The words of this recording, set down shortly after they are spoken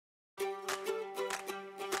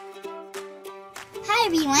Hi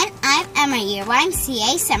everyone, I'm Emma, your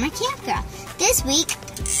YMCA Summer Camp Girl. This week,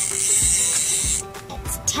 it's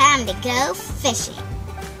time to go fishing.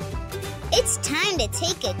 It's time to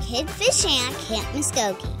take a kid fishing at Camp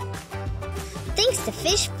Muskogee. Thanks to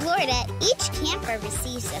Fish Florida, each camper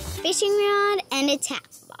receives a fishing rod and a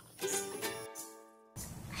tackle box.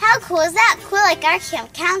 How cool is that? Cool like our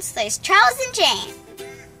camp counselors, Charles and James.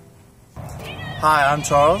 Hi, I'm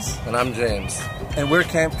Charles. And I'm James. And we're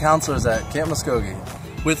camp counselors at Camp Muskogee.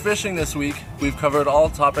 With fishing this week, we've covered all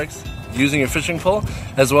topics using a fishing pole,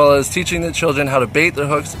 as well as teaching the children how to bait their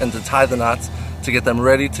hooks and to tie the knots to get them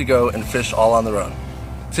ready to go and fish all on their own.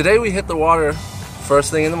 Today we hit the water first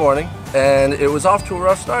thing in the morning, and it was off to a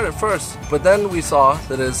rough start at first, but then we saw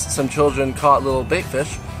that as some children caught little bait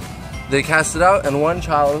fish, they cast it out and one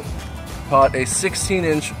child caught a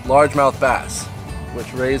 16-inch largemouth bass,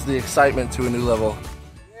 which raised the excitement to a new level.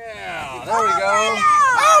 Yeah, there we go.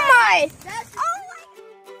 Oh my!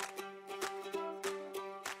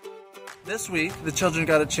 This week, the children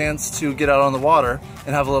got a chance to get out on the water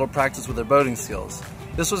and have a little practice with their boating skills.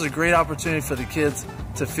 This was a great opportunity for the kids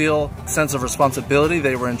to feel a sense of responsibility.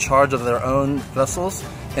 They were in charge of their own vessels,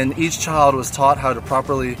 and each child was taught how to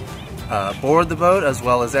properly board the boat as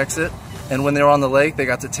well as exit. And when they were on the lake, they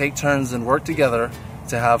got to take turns and work together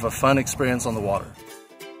to have a fun experience on the water.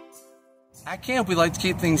 At camp, we like to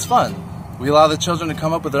keep things fun. We allow the children to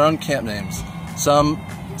come up with their own camp names. Some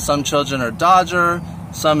children are Dodger,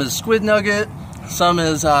 some is Squid Nugget, some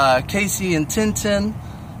is Casey and Tintin.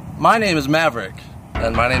 My name is Maverick.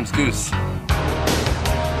 And my name's Goose. Wait,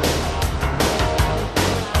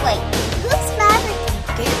 who's Maverick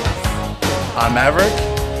and Goose? I'm Maverick.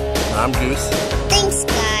 And I'm Goose. Thanks,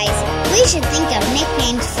 guys. We should think of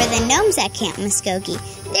nicknames for the gnomes at Camp Muskogee.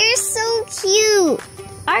 They're so cute.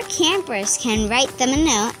 Our campers can write them a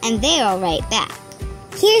note, and they'll write back.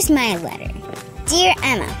 Here's my letter. Dear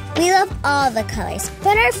Emma, we love all the colors,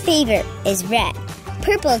 but our favorite is red.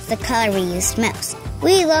 Purple is the color we used most.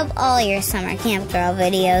 We love all your Summer Camp Girl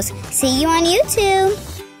videos. See you on YouTube.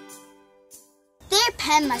 Their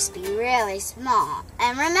pen must be really small.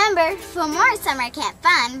 And remember, for more summer camp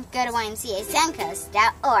fun, go to YMCA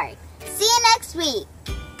Suncoast.org. See you next week.